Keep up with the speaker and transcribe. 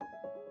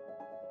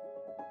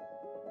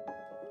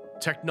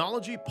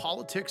Technology,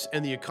 politics,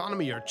 and the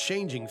economy are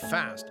changing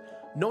fast.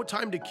 No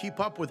time to keep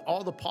up with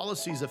all the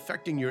policies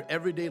affecting your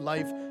everyday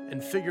life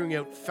and figuring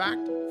out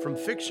fact from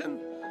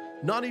fiction?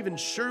 Not even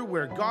sure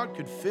where God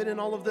could fit in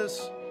all of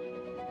this?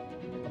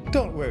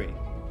 Don't worry,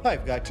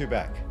 I've got your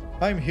back.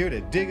 I'm here to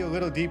dig a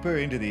little deeper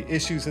into the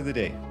issues of the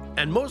day.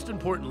 And most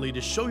importantly,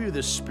 to show you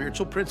the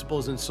spiritual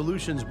principles and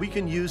solutions we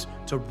can use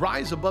to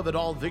rise above it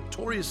all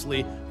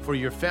victoriously for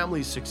your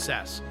family's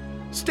success.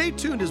 Stay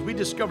tuned as we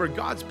discover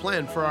God's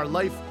plan for our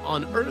life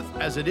on earth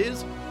as it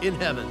is in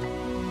heaven.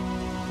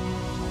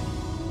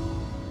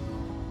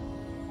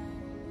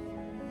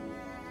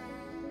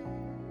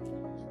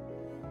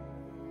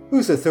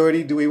 Whose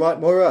authority do we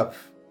want more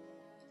of?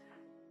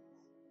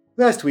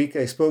 Last week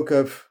I spoke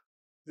of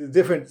the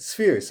different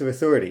spheres of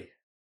authority: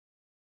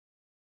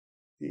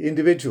 the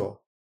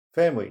individual,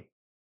 family,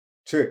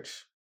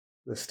 church,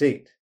 the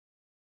state.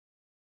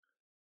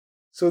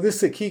 So this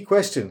is a key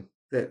question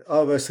that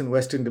all of us in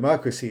Western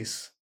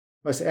democracies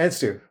must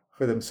answer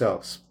for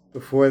themselves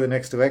before the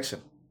next election,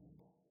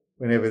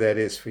 whenever that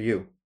is for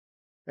you.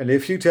 And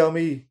if you tell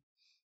me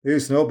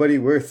there's nobody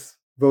worth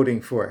voting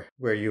for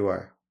where you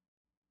are,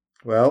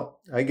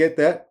 well, I get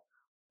that,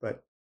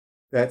 but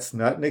that's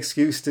not an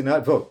excuse to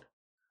not vote.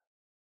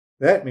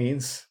 That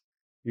means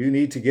you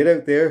need to get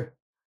out there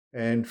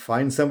and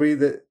find somebody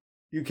that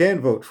you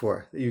can vote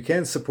for, that you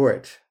can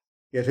support,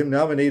 get him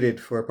nominated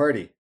for a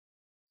party.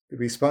 The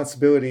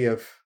responsibility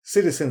of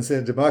citizens in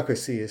a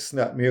democracy is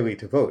not merely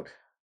to vote,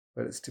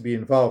 but it's to be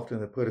involved in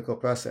the political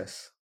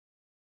process.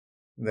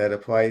 And that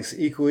applies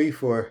equally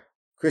for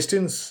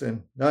Christians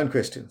and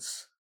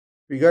non-Christians,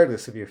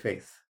 regardless of your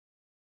faith.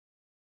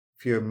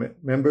 If you're a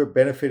member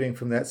benefiting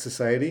from that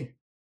society,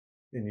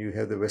 then you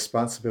have the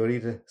responsibility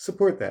to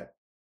support that.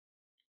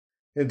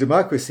 In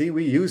democracy,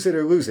 we use it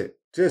or lose it,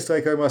 just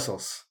like our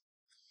muscles.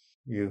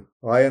 You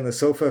lie on the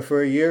sofa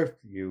for a year,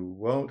 you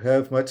won't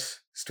have much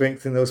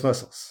strength in those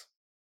muscles.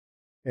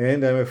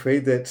 And I'm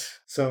afraid that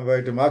some of our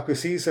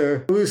democracies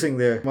are losing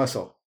their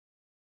muscle.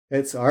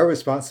 It's our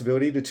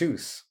responsibility to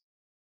choose.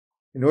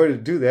 In order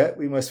to do that,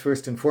 we must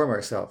first inform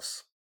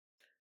ourselves.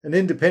 An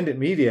independent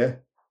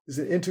media is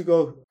an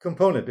integral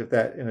component of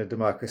that in a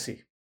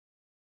democracy.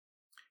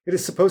 It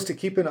is supposed to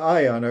keep an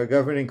eye on our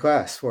governing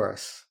class for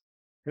us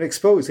and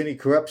expose any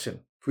corruption,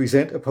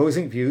 present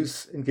opposing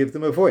views, and give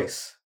them a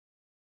voice.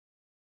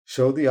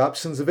 Show the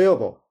options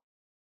available,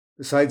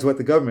 besides what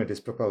the government is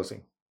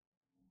proposing.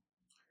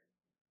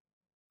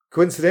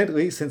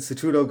 Coincidentally, since the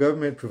Trudeau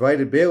government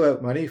provided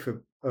bailout money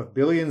of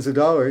billions of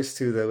dollars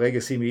to the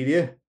legacy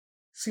media, it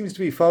seems to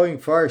be falling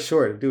far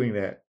short of doing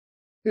that.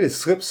 It has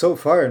slipped so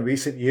far in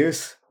recent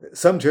years that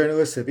some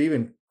journalists have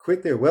even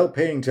quit their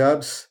well-paying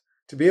jobs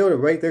to be able to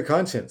write their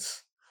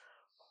conscience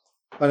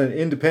on an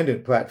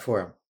independent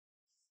platform.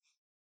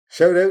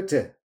 Shout out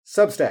to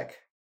Substack.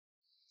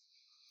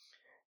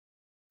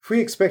 If we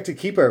expect to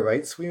keep our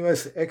rights, we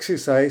must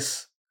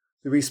exercise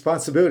the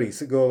responsibilities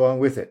that go along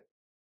with it.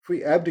 If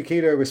we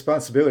abdicate our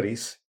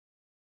responsibilities,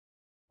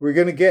 we're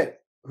going to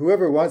get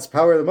whoever wants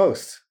power the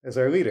most as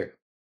our leader.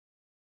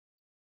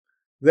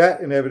 That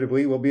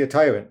inevitably will be a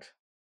tyrant,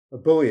 a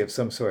bully of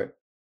some sort.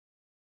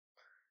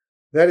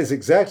 That is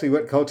exactly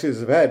what cultures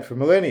have had for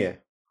millennia,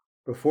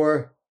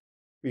 before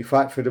we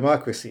fought for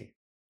democracy,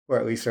 or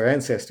at least our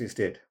ancestors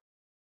did.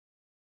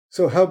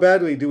 So how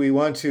badly do we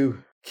want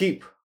to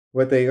keep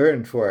what they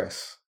earned for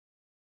us?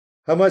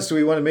 How much do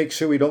we want to make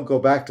sure we don't go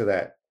back to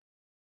that?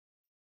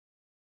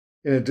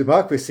 In a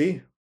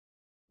democracy,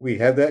 we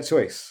have that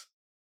choice.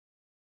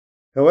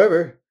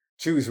 However,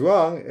 choose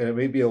wrong, and it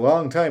may be a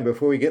long time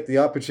before we get the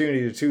opportunity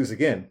to choose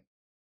again.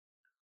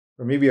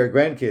 Or maybe our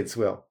grandkids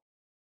will.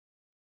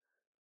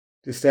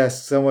 Just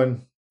ask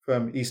someone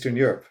from Eastern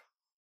Europe.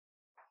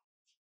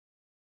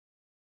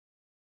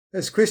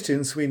 As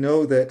Christians, we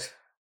know that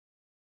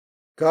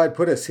God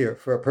put us here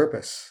for a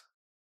purpose.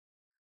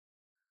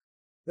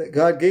 That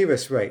God gave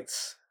us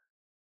rights.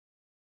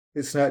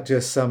 It's not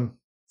just some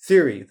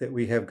theory that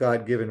we have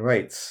God-given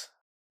rights,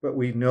 but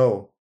we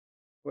know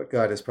what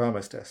God has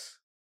promised us.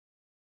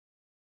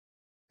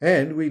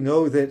 And we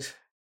know that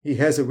He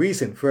has a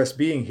reason for us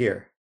being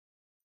here,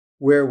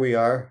 where we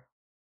are,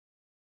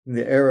 in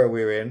the era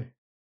we're in,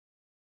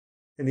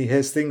 and He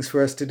has things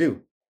for us to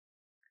do.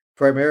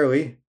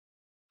 Primarily,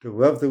 to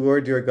love the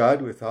Lord your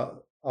God with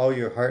all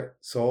your heart,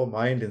 soul,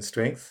 mind, and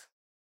strength,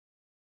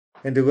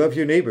 and to love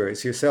your neighbor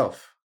as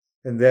yourself.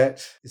 And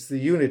that is the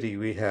unity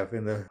we have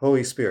in the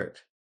Holy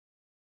Spirit.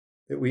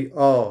 That we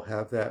all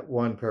have that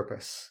one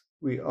purpose.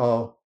 We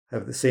all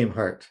have the same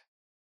heart.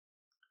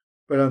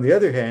 But on the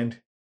other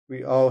hand,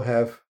 we all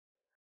have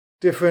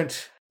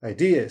different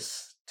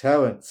ideas,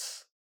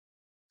 talents,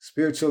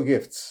 spiritual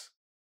gifts,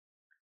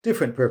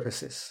 different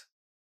purposes,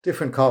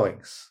 different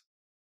callings,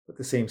 but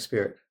the same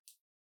Spirit.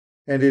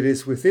 And it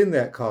is within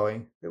that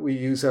calling that we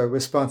use our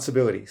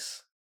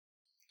responsibilities.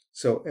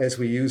 So as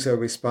we use our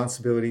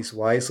responsibilities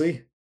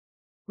wisely,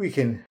 we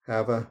can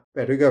have a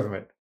better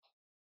government.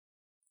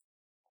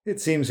 It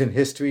seems in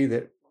history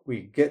that we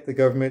get the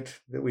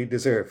government that we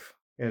deserve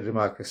in a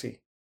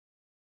democracy.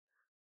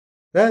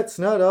 That's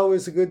not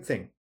always a good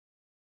thing,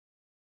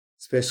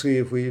 especially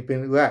if we've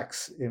been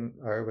lax in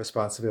our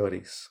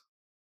responsibilities.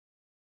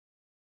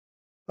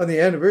 On the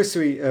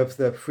anniversary of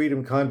the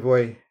Freedom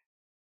Convoy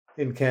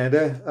in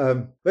Canada,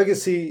 a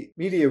legacy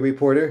media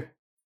reporter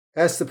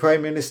asked the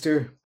Prime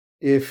Minister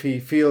if he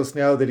feels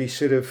now that he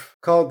should have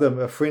called them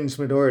a fringe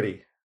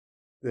minority,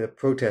 the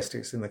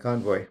protesters in the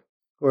convoy,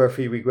 or if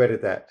he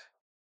regretted that.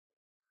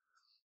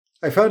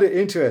 I found it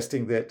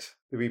interesting that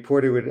the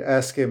reporter would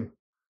ask him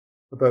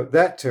about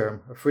that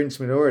term, a fringe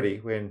minority,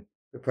 when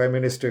the Prime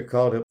Minister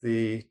called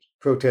the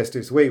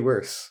protesters way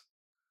worse.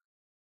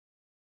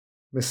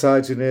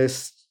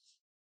 Misogynist,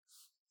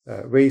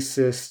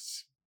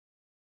 racist,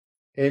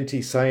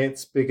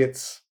 anti-science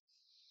bigots.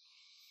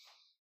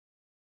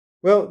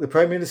 Well, the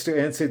Prime Minister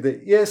answered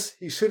that yes,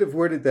 he should have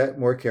worded that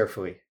more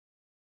carefully.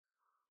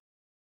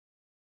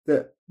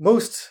 That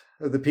most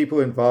of the people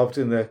involved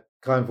in the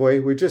convoy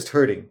were just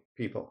hurting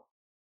people.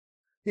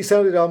 He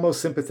sounded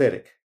almost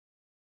sympathetic.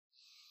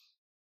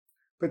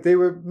 But they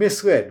were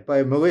misled by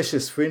a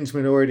malicious fringe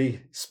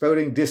minority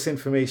spouting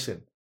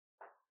disinformation.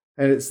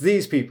 And it's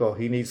these people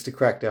he needs to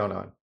crack down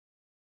on.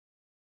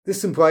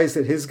 This implies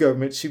that his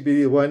government should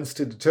be the ones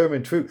to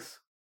determine truth.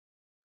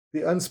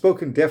 The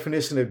unspoken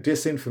definition of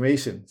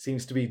disinformation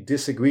seems to be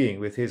disagreeing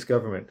with his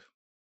government.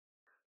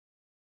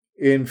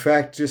 In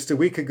fact, just a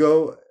week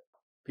ago,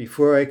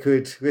 before I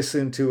could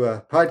listen to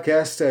a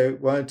podcast I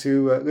wanted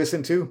to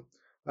listen to,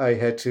 I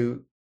had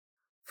to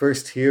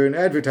first hear an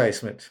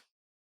advertisement,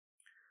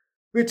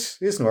 which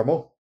is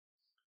normal.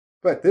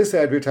 But this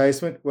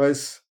advertisement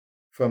was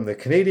from the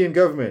Canadian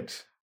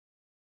government,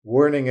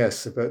 warning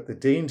us about the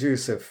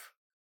dangers of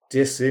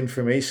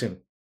disinformation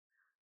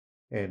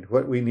and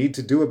what we need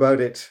to do about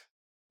it.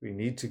 We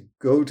need to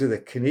go to the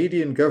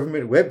Canadian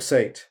government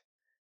website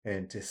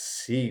and to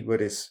see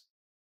what is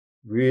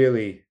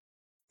really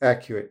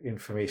accurate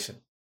information.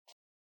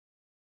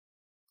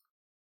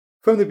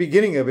 From the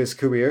beginning of his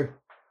career,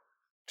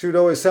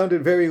 Trudeau has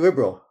sounded very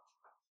liberal,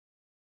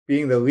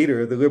 being the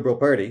leader of the Liberal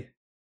Party,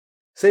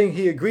 saying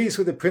he agrees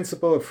with the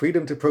principle of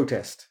freedom to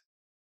protest.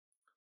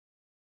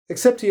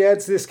 Except he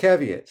adds this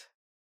caveat,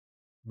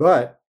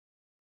 but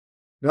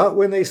not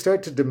when they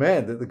start to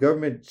demand that the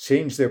government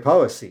change their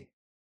policy.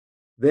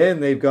 Then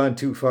they've gone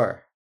too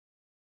far.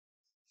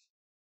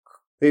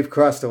 They've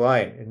crossed a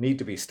line and need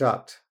to be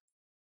stopped.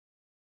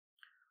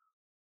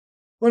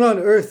 What on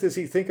earth does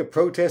he think a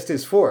protest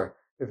is for,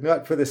 if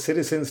not for the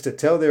citizens to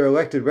tell their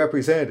elected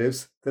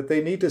representatives that they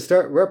need to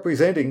start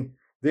representing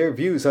their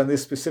views on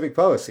this specific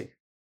policy?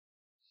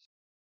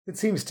 It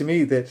seems to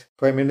me that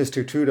Prime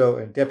Minister Trudeau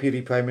and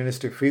Deputy Prime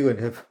Minister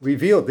Freeland have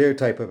revealed their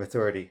type of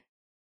authority.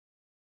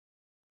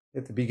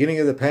 At the beginning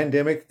of the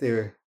pandemic, they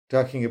were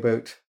talking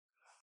about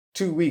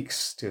 2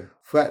 weeks to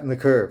flatten the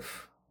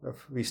curve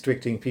of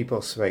restricting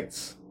people's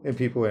rights. And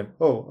people went,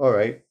 oh, all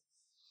right.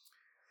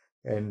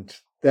 And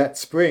that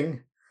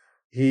spring,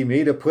 he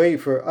made a play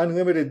for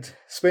unlimited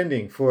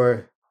spending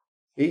for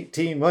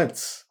 18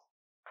 months.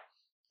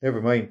 Never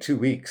mind 2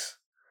 weeks.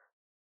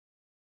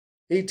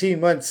 18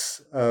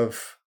 months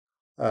of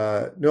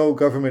no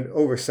government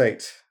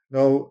oversight,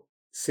 no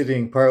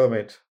sitting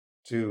parliament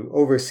to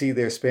oversee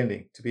their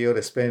spending, to be able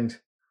to spend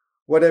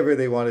whatever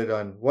they wanted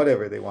on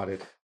whatever they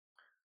wanted.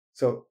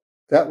 So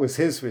that was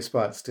his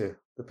response to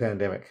the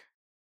pandemic.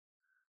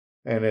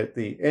 And at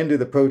the end of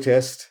the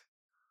protest,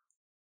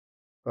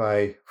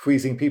 by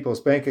freezing people's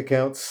bank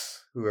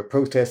accounts who were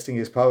protesting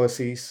his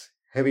policies,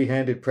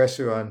 heavy-handed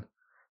pressure on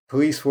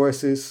police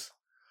forces,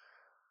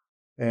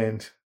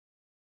 and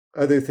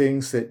other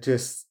things that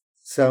just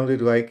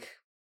sounded like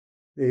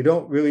they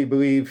don't really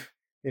believe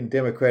in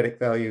democratic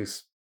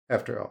values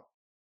after all.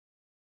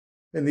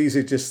 And these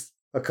are just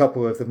a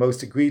couple of the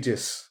most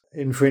egregious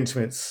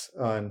infringements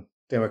on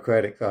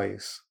democratic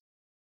values.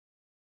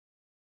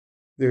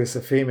 There's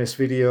a famous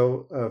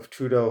video of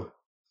Trudeau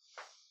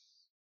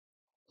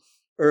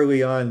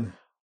early on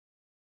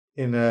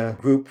in a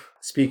group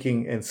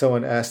speaking, and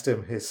someone asked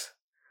him his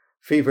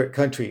favorite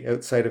country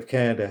outside of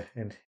Canada,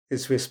 and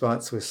his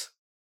response was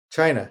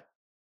China,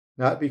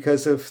 not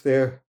because of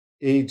their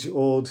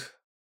age-old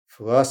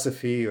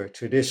philosophy or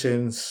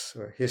traditions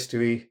or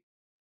history.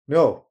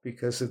 No,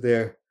 because of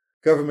their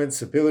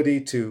government's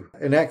ability to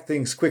enact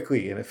things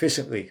quickly and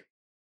efficiently.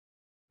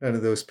 None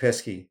of those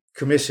pesky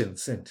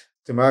commissions and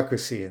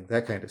democracy and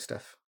that kind of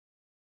stuff.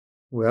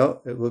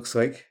 Well, it looks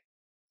like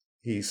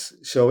he's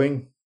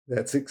showing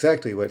that's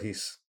exactly what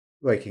he's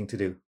liking to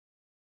do.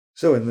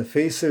 So in the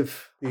face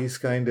of these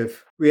kind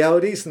of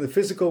realities in the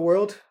physical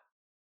world,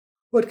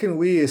 what can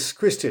we as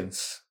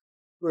Christians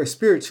who are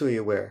spiritually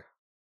aware,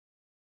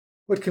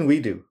 what can we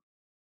do?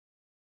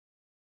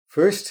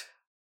 First,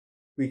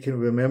 we can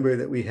remember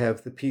that we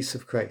have the peace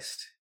of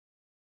Christ.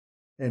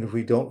 And if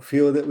we don't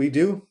feel that we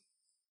do,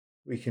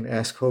 we can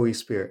ask Holy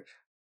Spirit,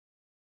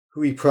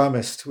 who He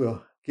promised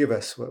will give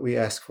us what we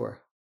ask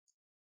for.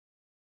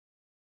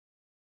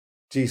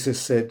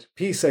 Jesus said,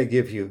 "Peace I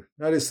give you,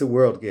 not as the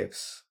world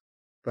gives,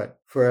 but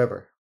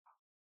forever."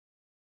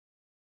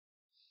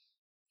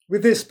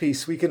 With this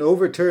peace, we can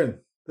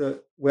overturn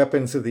the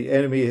weapons of the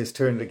enemy has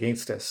turned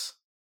against us.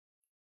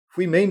 If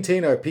we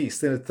maintain our peace,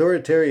 then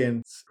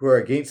authoritarians who are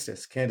against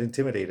us can't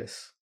intimidate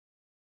us.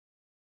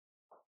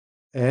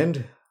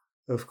 And,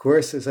 of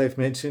course, as I've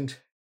mentioned,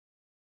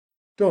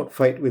 don't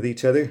fight with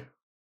each other.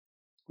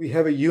 We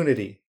have a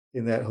unity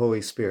in that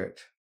Holy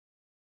Spirit.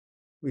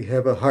 We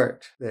have a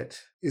heart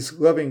that is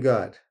loving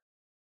God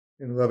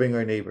and loving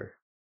our neighbor.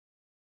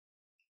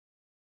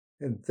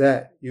 And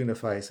that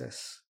unifies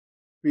us,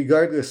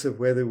 regardless of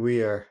whether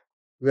we are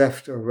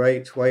left or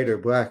right, white or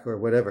black or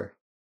whatever.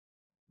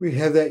 We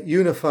have that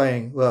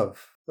unifying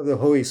love of the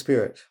Holy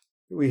Spirit.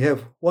 We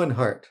have one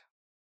heart.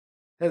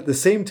 And at the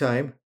same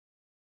time,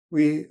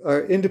 we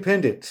are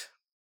independent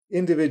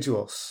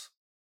individuals.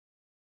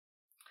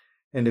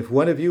 And if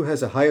one of you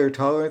has a higher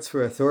tolerance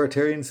for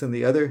authoritarians than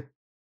the other,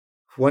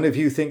 if one of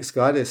you thinks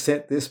God has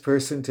sent this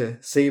person to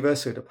save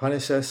us or to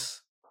punish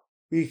us,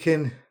 we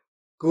can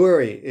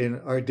glory in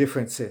our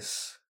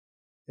differences,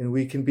 and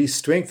we can be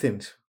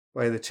strengthened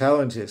by the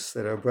challenges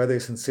that our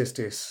brothers and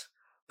sisters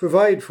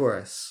provide for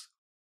us.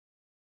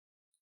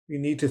 We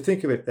need to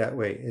think of it that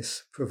way,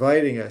 as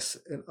providing us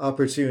an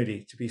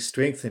opportunity to be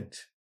strengthened.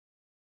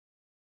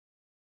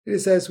 It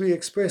is as we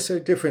express our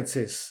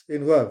differences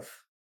in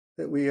love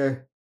that we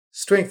are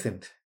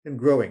strengthened and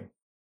growing.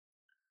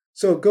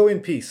 So go in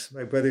peace,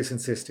 my brothers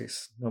and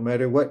sisters, no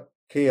matter what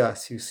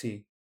chaos you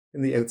see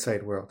in the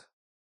outside world.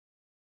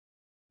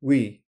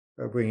 We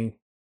are bringing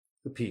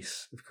the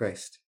peace of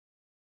Christ.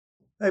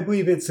 I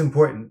believe it's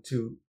important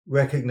to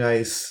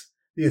recognize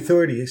the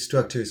authority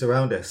structures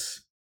around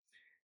us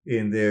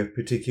in their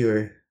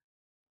particular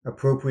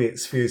appropriate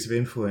spheres of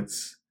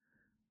influence,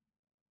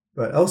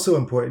 but also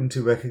important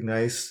to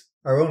recognize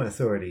our own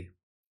authority.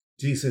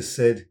 Jesus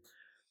said,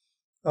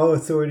 "All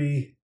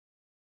authority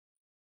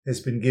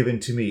has been given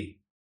to me,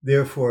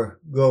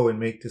 therefore go and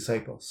make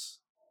disciples."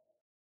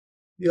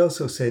 He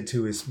also said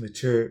to his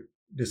mature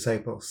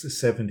disciples, the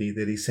 70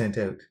 that he sent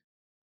out,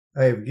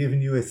 "I have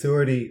given you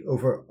authority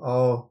over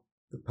all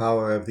the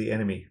power of the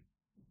enemy."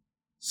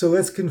 So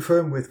let's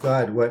confirm with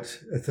God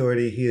what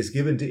authority he has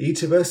given to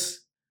each of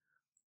us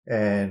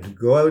and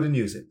go out and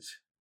use it.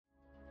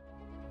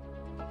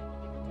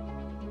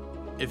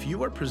 If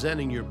you are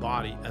presenting your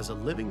body as a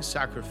living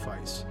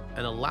sacrifice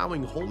and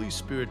allowing Holy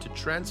Spirit to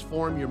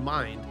transform your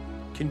mind,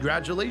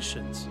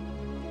 congratulations.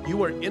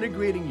 You are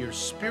integrating your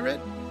spirit,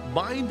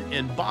 mind,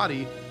 and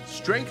body,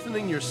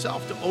 strengthening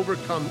yourself to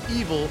overcome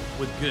evil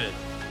with good.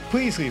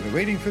 Please leave a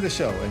rating for the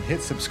show and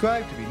hit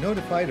subscribe to be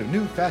notified of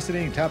new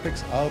fascinating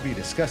topics I'll be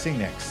discussing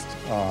next,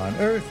 on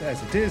earth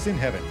as it is in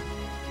heaven.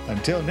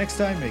 Until next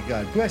time, may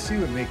God bless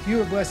you and make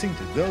you a blessing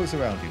to those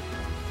around you.